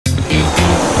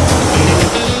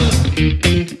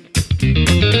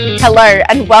Hello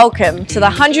and welcome to the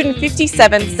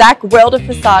 157th Zak World of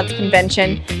Façades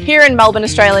convention here in Melbourne,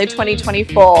 Australia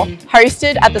 2024,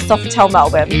 hosted at the Sofitel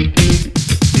Melbourne.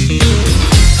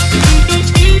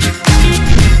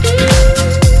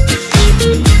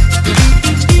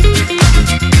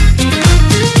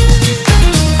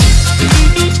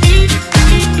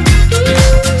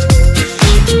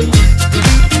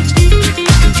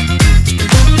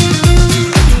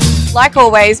 Like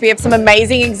always, we have some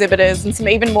amazing exhibitors and some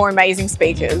even more amazing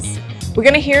speakers. We're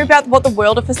going to hear about what the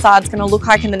world of facades is going to look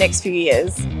like in the next few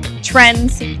years,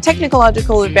 trends,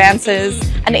 technological advances,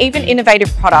 and even innovative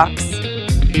products.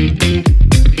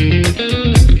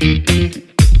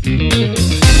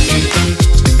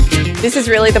 This is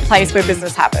really the place where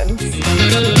business happens.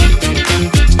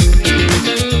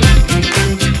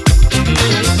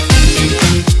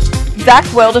 Zak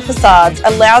World of Façades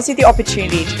allows you the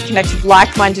opportunity to connect with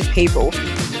like-minded people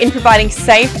in providing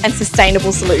safe and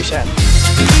sustainable solutions.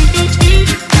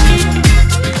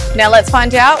 Now let's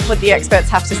find out what the experts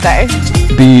have to say.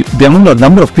 The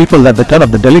number of people that the turn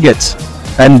of the delegates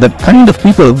and the kind of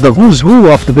people, the who's who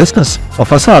of the business of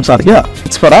facades are here.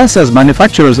 It's for us as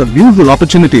manufacturers a beautiful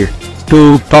opportunity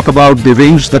to talk about the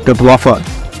range that we offer.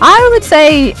 I would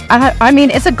say, I mean,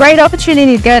 it's a great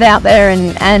opportunity to get out there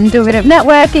and do a bit of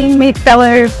networking, meet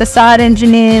fellow facade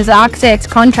engineers, architects,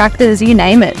 contractors, you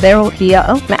name it, they're all here.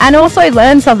 And also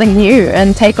learn something new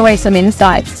and take away some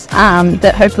insights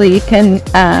that hopefully you can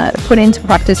put into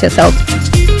practice yourself.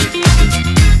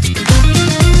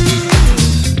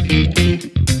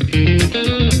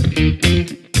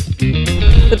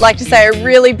 We'd like to say a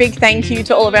really big thank you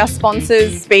to all of our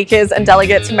sponsors, speakers and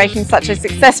delegates for making such a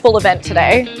successful event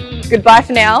today. Goodbye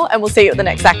for now, and we'll see you at the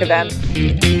next Zak event.